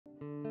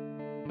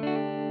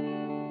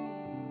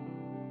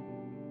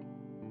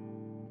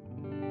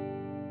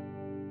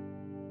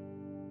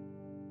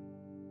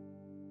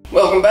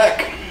Welcome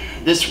back.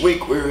 This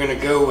week we're going to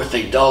go with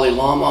a Dolly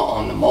Llama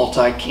on the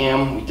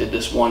multi-cam. We did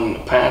this one in the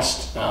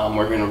past.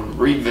 We're going to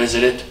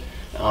revisit it.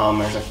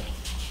 There's a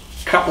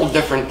couple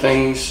different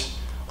things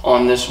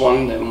on this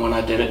one than when I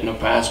did it in the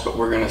past, but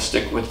we're going to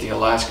stick with the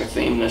Alaska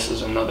theme. This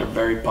is another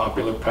very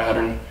popular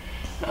pattern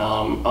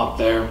up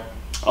there.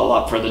 A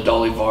lot for the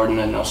Dolly Varden,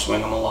 and they'll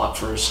swing them a lot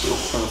for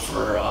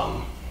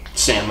salmon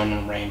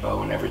and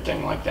rainbow and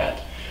everything like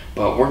that.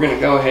 But we're going to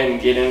go ahead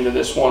and get into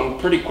this one.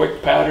 Pretty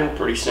quick pattern,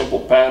 pretty simple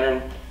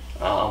pattern,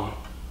 but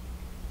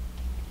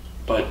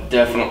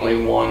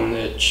definitely one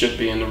that should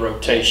be in the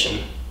rotation.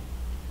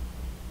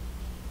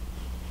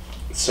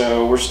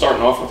 So we're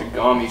starting off with a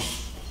Gami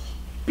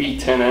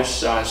B10S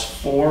size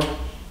 4,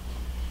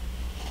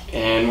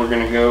 and we're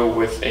going to go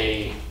with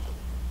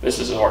this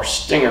is our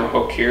stinger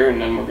hook here, and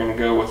then we're going to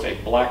go with a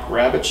black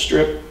rabbit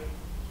strip.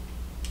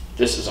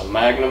 This is a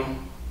Magnum.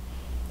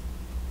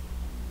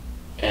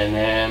 And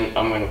then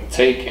I'm going to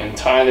take and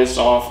tie this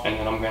off, and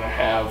then I'm going to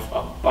have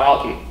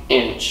about an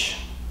inch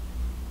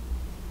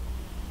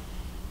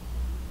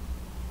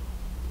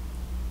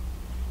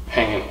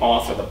hanging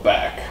off of the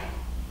back.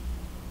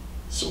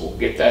 So we'll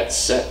get that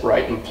set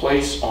right in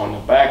place on the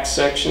back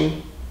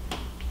section,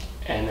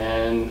 and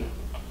then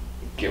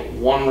get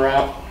one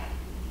wrap,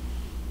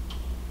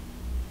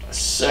 a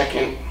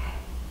second,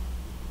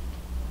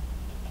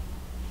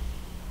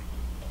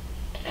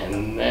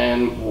 and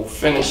then we'll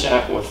finish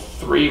that with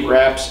 3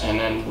 wraps and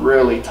then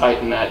really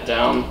tighten that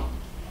down.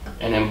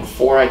 And then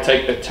before I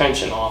take the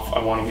tension off,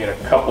 I want to get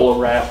a couple of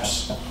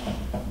wraps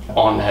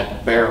on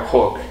that bare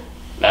hook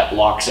that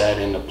locks that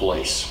into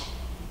place.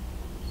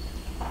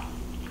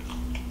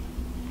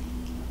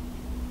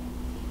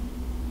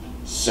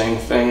 Same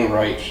thing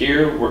right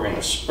here. We're going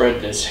to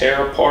spread this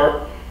hair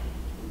apart.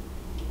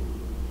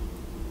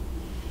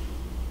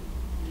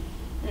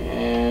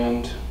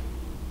 And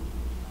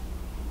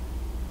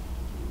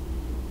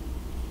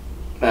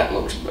that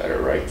looks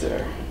better right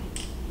there.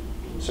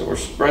 So we're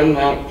spreading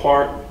that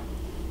apart,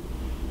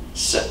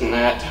 setting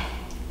that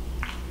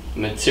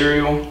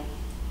material.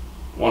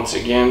 Once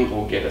again,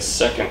 we'll get a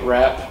second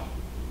wrap,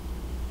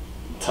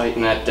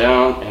 tighten that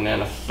down, and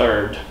then a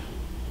third.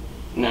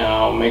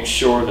 Now make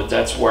sure that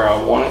that's where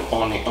I want it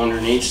on the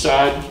underneath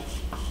side.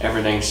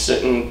 Everything's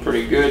sitting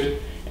pretty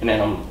good. And then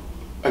I'm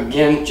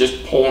again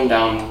just pulling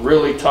down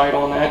really tight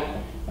on that,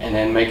 and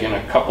then making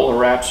a couple of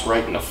wraps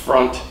right in the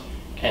front,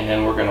 and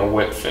then we're going to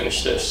whip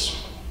finish this.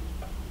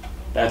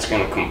 That's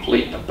going to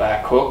complete the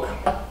back hook.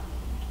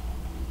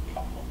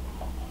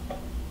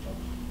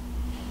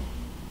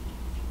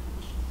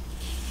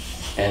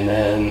 And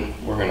then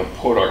we're going to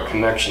put our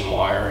connection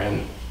wire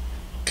in.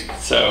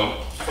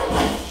 So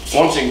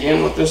once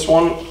again with this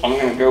one, I'm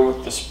going to go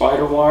with the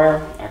spider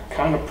wire. I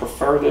kind of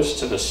prefer this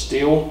to the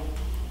steel.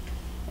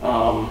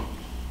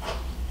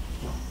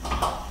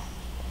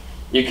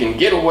 You can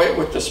get away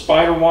with the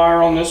spider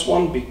wire on this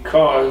one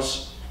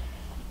because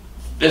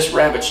this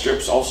rabbit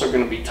strip's also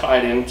going to be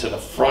tied into the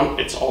front.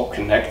 It's all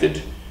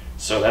connected,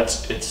 so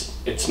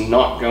it's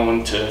not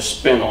going to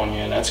spin on you,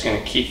 and that's going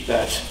to keep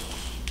that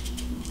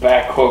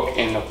back hook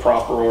in the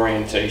proper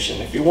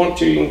orientation. If you want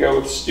to, you can go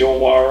with steel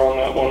wire on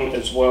that one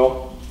as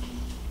well.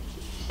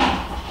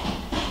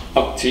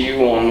 Up to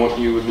you on what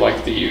you would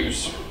like to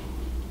use.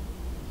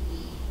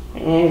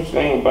 The only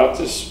thing about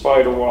this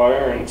spider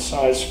wire and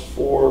size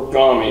 4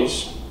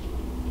 Gamis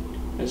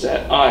is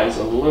that eye is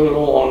a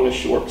little on the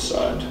short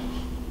side,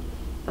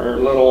 or a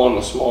little on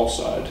the small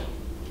side.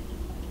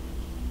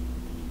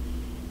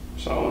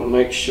 So I'm going to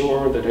make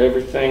sure that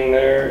everything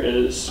there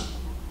is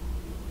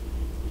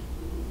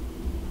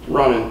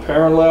running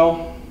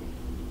parallel.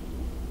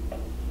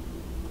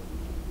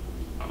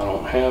 I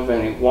don't have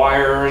any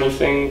wire or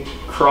anything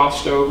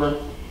crossed over,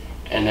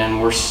 and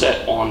then we're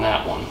set on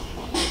that one.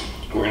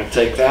 We're going to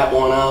take that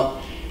one out,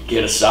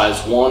 get a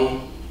size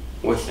 1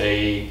 with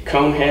a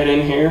Conehead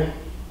in here,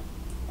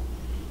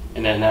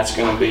 and then that's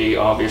going to be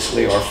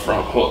obviously our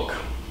front hook.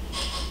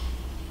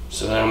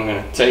 So then I'm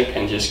going to take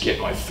and just get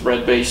my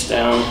thread base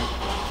down,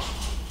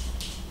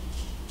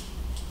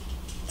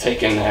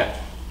 taking that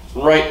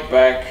right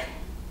back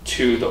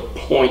to the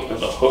point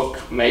of the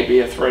hook, maybe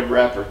a thread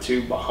wrap or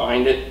 2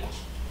 behind it,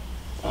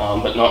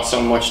 but not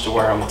so much to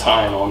where I'm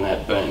tying on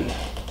that bend.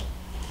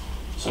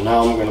 So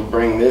now I'm going to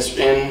bring this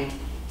in,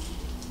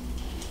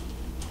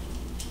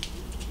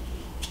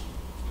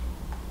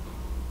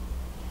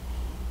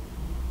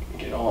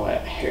 get all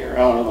that hair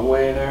out of the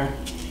way there,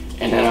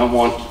 and then I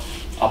want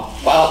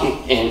about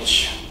an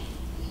inch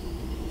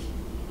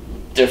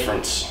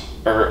difference,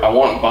 or I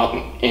want about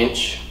an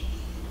inch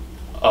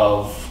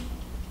of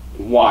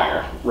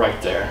wire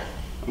right there.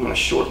 I'm going to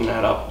shorten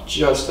that up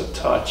just a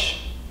touch,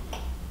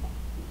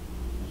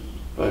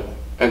 but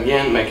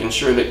again, making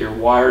sure that your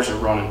wires are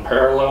running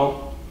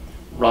parallel.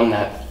 Run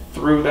that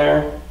through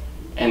there,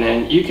 and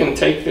then you can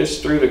take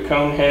this through the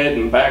Conehead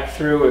and back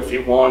through if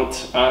you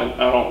want. I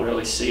don't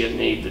really see a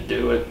need to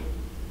do it.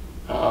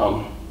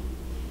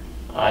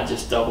 I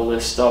just double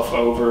this stuff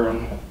over,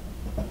 and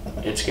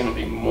it's going to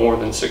be more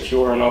than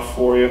secure enough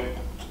for you.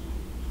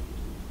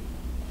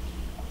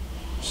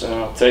 So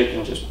I'll take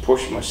and just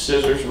push my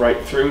scissors right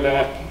through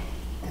that.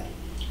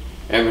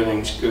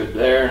 Everything's good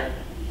there.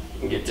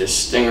 And get this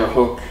stinger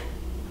hook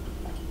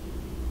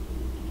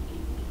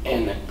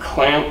and the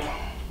clamp.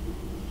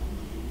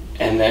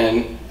 And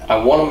then I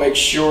want to make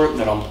sure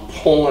that I'm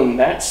pulling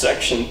that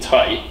section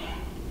tight.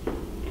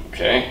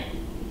 Okay.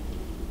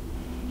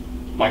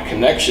 My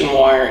connection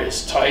wire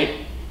is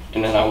tight,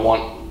 and then I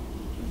want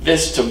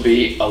this to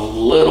be a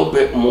little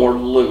bit more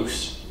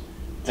loose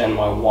than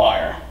my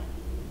wire.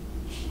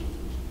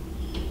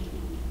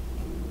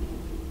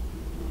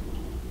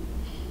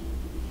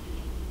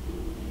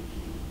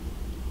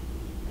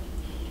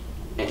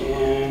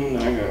 And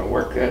I gotta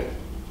work that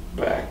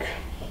back.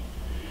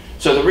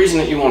 So the reason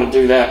that you want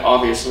to do that,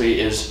 obviously,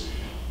 is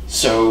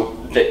so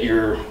that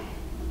your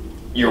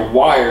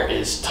wire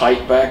is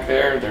tight back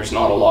there. There's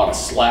not a lot of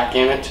slack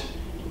in it,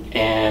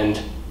 and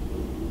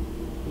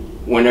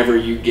whenever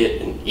you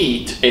get an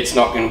eat, it's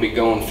not going to be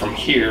going from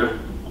here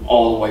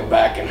all the way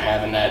back and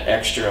having that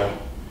extra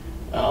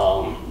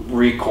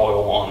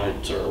recoil on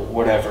it or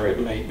whatever it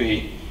may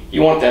be.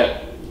 You want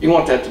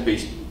that to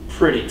be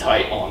pretty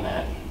tight on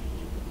that.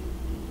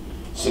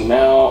 So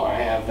now I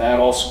have that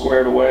all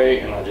squared away,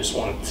 and I just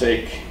want to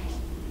take,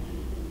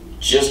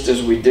 just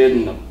as we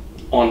did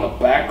on the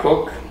back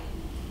hook,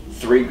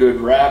 3 good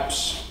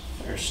wraps.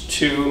 There's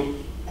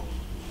 2,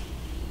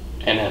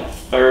 and then a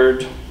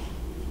 3rd.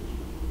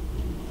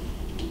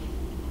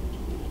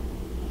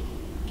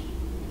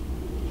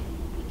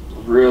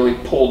 Really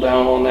pull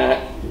down on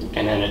that,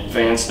 and then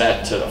advance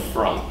that to the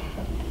front.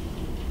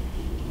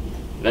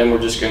 Then we're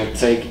just going to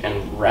take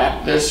and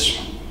wrap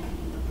this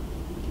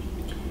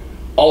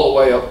all the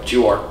way up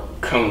to our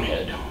cone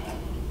head.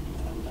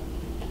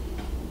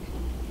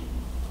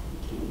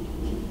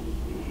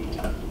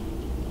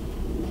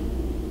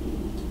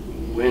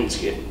 Wind's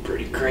getting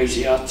pretty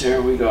crazy out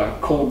there. We got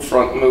a cold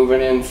front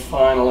moving in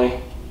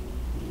finally.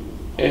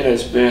 It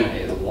has been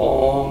a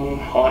long,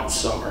 hot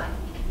summer.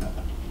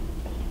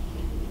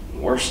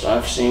 Worst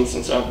I've seen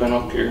since I've been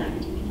up here.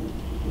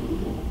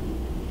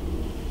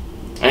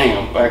 Hang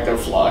on, back to the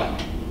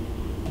fly.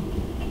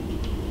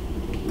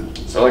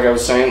 So like I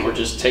was saying, we're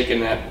just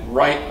taking that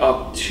right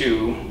up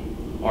to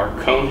our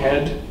cone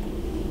head,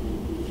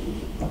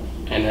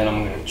 and then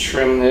I'm going to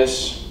trim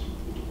this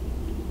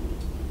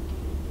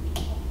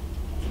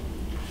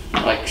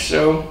like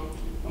so.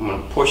 I'm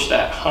going to push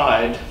that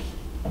hide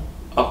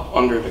up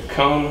under the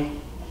cone,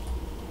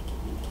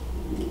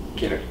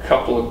 get a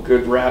couple of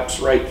good wraps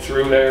right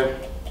through there,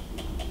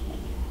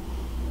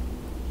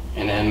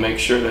 and then make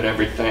sure that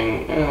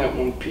everything, that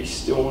one piece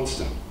still wants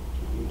to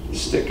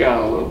stick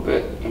out a little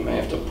bit. I may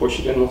have to push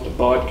it in with the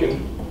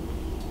bodkin.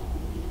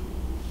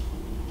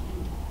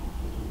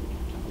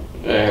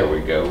 There we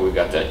go. We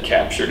got that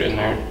captured in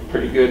there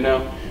pretty good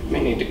now.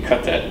 May need to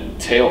cut that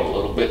tail a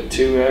little bit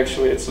too,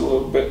 actually. It's a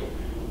little bit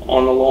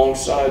on the long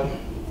side.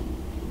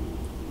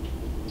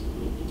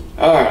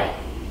 Alright.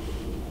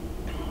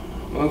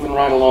 Moving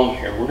right along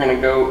here. We're going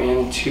to go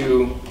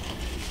into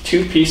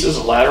 2 pieces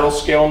of lateral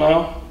scale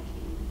now.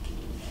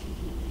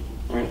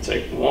 We're going to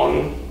take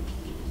one.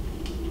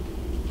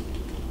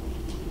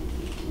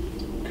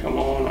 Come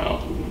on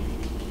out.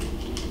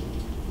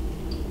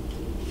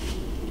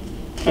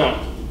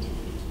 Huh.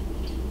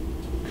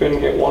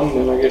 Couldn't get one,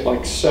 then I get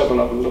like 7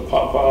 of them to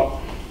pop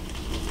out.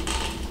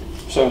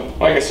 So,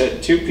 like I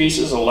said, 2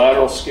 pieces of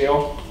lateral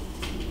scale,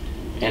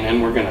 and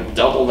then we're going to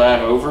double that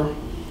over.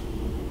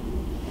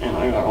 And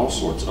I got all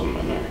sorts of them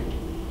in there.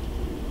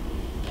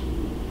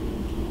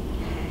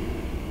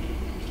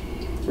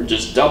 We're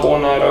just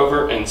doubling that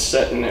over and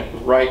setting it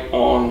right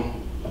on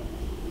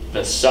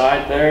the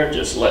side there,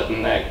 just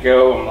letting that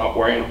go. I'm not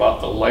worrying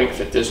about the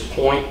length at this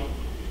point.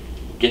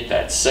 Get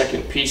that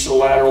second piece of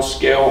lateral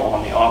scale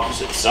on the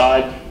opposite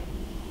side.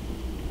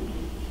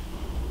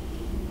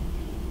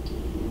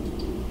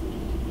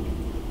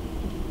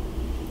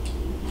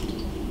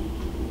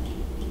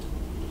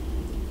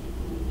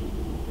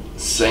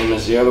 Same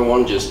as the other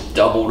one, just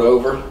doubled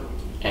over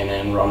and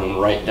then running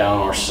right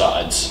down our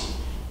sides.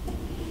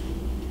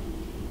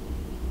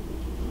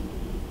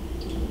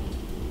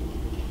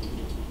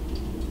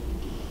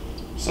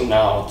 So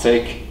now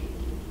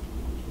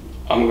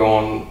I'm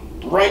going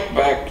right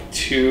back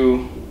to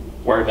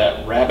where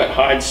that rabbit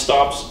hide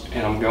stops,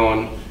 and I'm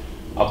going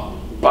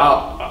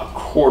about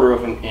 1/4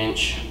 of an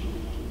inch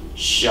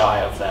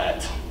shy of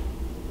that.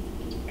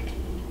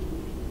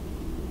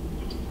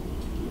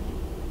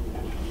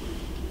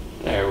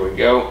 There we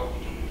go.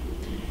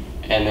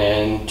 And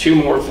then 2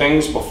 more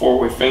things before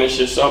we finish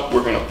this up.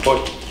 We're going to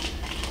put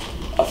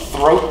a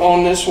throat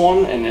on this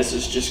one, and this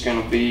is just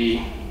going to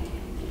be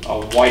a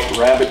white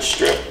rabbit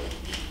strip.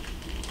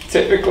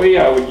 Typically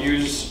I would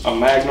use a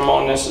Magnum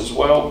on this as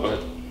well,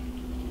 but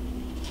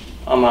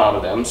I'm out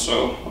of them,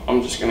 so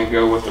I'm just going to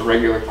go with the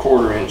regular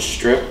 1/4 inch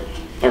strip,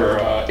 or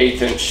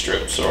 1/8 inch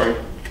strip, sorry.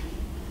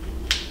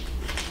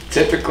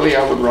 Typically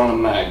I would run a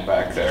mag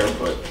back there,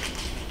 but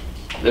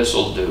this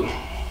will do.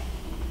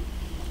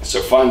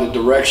 So find the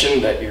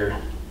direction that your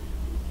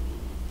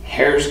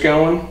hair's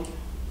going,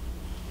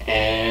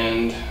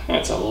 and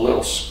That's a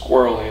little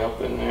squirrely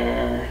up in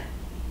there.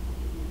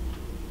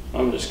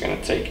 I'm just going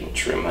to take and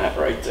trim that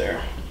right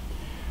there.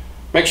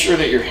 Make sure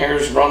that your hair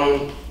is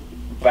running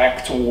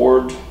back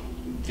toward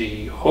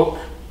the hook.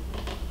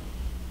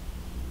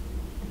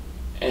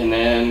 And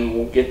then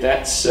we'll get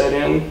that set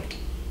in.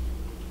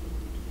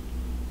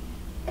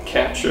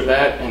 Capture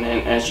that, and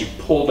then as you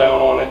pull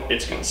down on it,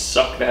 it's going to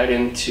suck that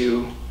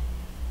into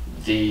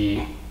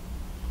the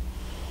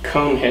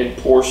conehead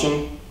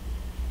portion.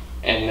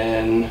 And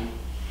then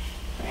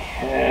I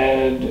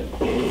had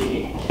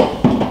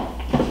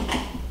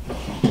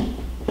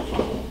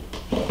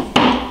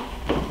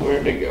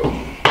where'd it go?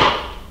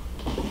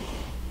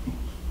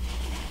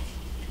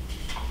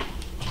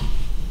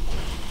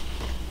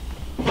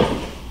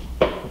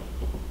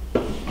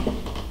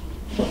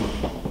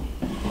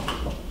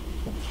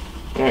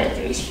 There it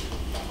is.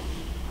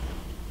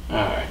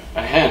 Alright,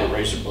 I had a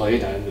razor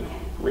blade, I had to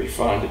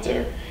re-find it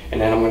there. And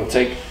then I'm going to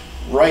take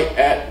right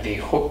at the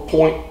hook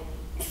point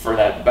for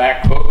that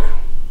back hook,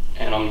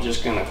 and I'm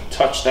just going to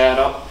touch that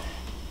up,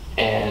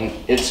 and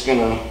it's going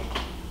to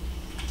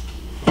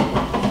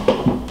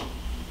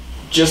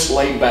just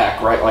lay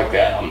back right like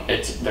that.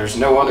 There's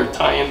no other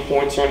tie-in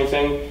points or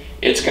anything.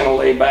 It's going to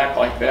lay back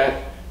like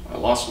that. I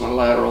lost my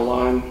lateral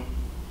line.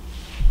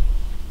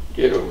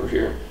 Get over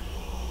here.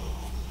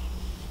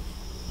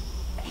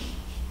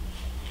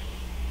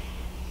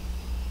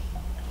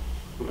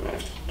 I'm going to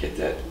have to get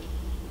that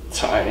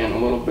tied in a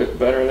little bit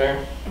better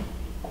there.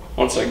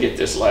 Once I get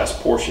this last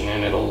portion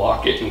in, it'll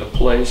lock it into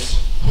place.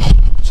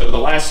 So the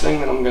last thing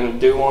that I'm going to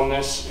do on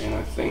this, and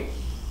I think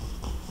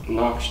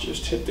Knox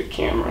just hit the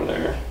camera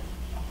there,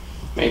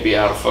 maybe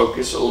out of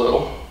focus a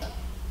little.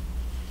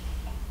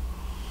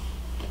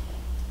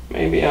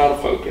 Maybe out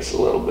of focus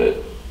a little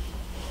bit.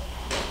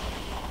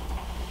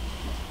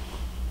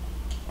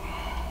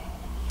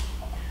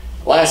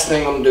 Last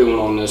thing I'm doing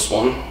on this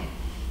one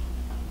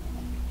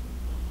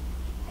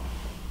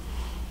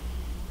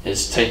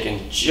is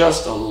taking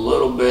just a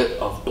little bit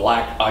of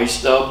black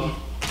ice dub,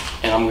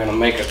 and I'm going to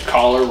make a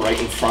collar right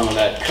in front of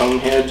that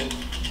conehead.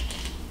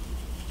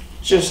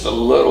 Just a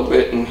little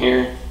bit in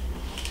here.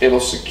 It'll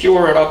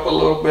secure it up a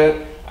little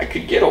bit. I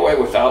could get away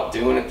without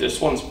doing it.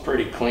 This one's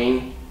pretty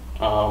clean,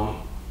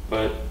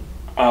 but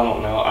I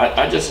don't know.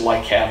 I just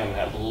like having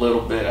that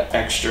little bit of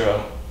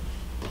extra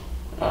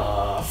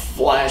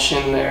flash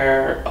in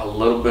there, a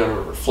little bit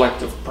of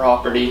reflective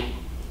property.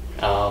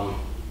 I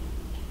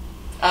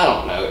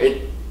don't know.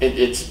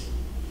 It's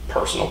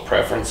personal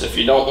preference. If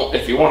you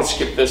want to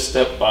skip this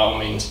step, by all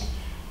means,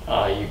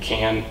 you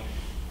can.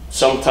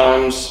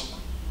 Sometimes,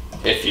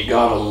 if you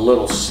got a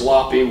little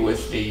sloppy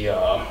with the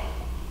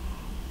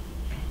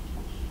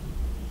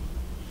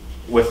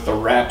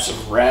wraps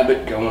of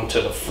rabbit going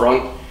to the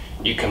front,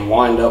 you can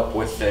wind up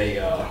with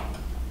a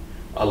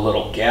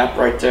little gap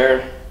right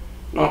there.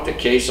 Not the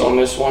case on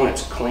this one,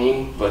 it's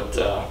clean, but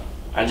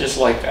I just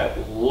like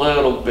that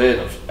little bit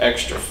of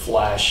extra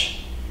flash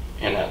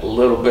and that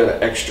little bit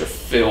of extra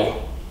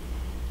fill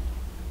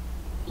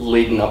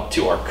leading up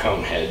to our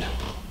cone head.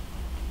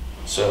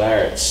 So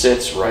there it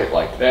sits right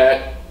like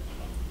that.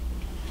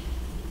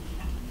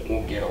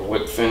 We'll get a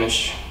whip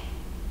finish.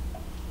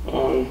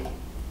 1,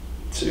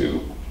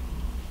 2,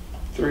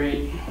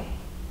 3.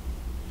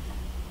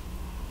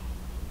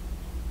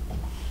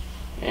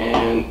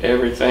 And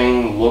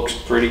everything looks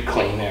pretty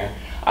clean there.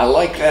 I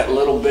like that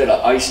little bit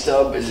of ice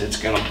dub, as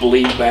it's going to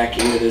bleed back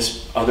into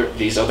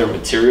these other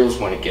materials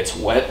when it gets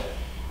wet,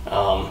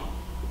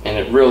 and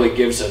it really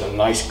gives it a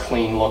nice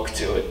clean look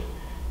to it.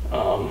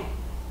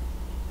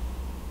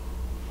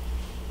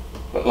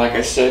 But like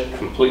I said,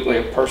 completely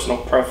a personal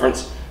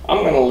preference.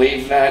 I'm going to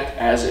leave that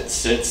as it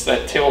sits.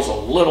 That tail's a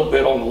little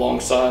bit on the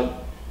long side.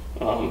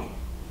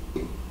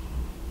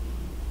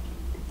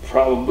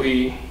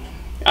 Probably,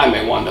 I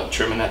may wind up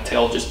trimming that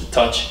tail just a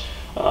touch.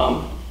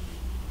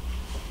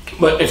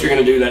 But if you're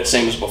going to do that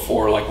same as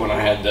before, like when I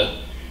had to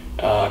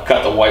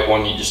cut the white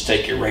one, you just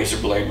take your razor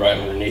blade right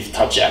underneath,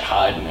 touch that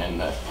hide, and then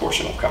that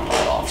portion will come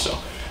right off. So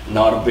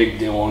not a big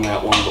deal on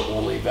that one, but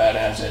we'll leave that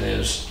as it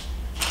is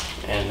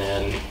and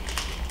then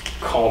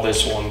call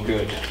this one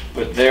good.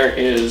 But there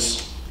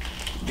is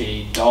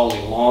the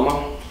Dolly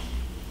Llama.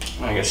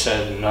 Like I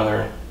said,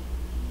 another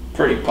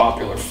pretty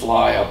popular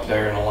fly up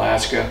there in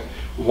Alaska.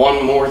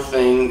 One more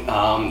thing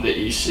that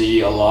you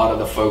see a lot of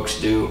the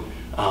folks do,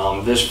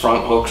 this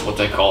front hook's what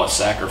they call a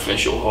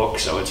sacrificial hook,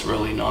 so it's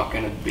really not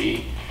going to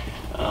be,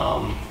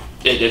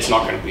 it's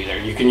not going to be there.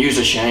 You can use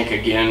a shank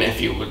again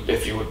if you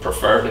would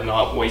prefer to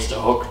not waste a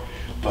hook,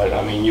 but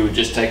I mean, you would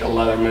just take a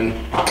Leatherman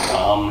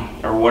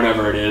or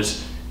whatever it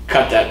is,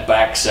 cut that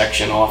back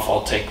section off.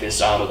 I'll take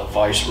this out of the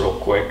vise real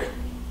quick.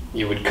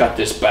 You would cut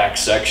this back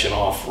section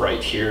off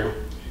right here.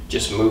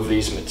 Just move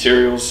these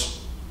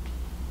materials.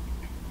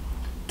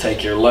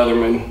 Take your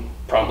Leatherman,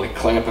 probably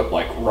clamp it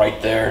like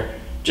right there.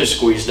 Just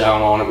squeeze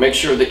down on it. Make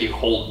sure that you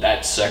hold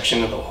that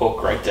section of the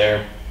hook right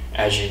there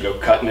as you go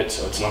cutting it,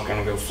 so it's not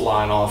going to go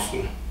flying off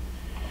and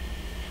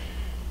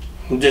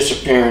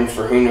disappearing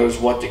for who knows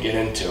what to get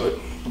into it.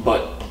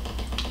 But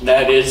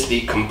that is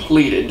the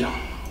completed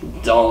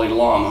Dolly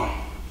Llama.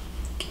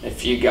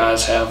 If you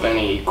guys have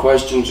any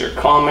questions or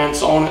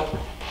comments on it,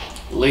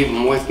 leave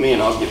them with me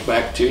and I'll get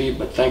back to you.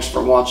 But thanks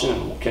for watching,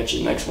 and we'll catch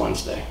you next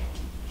Wednesday.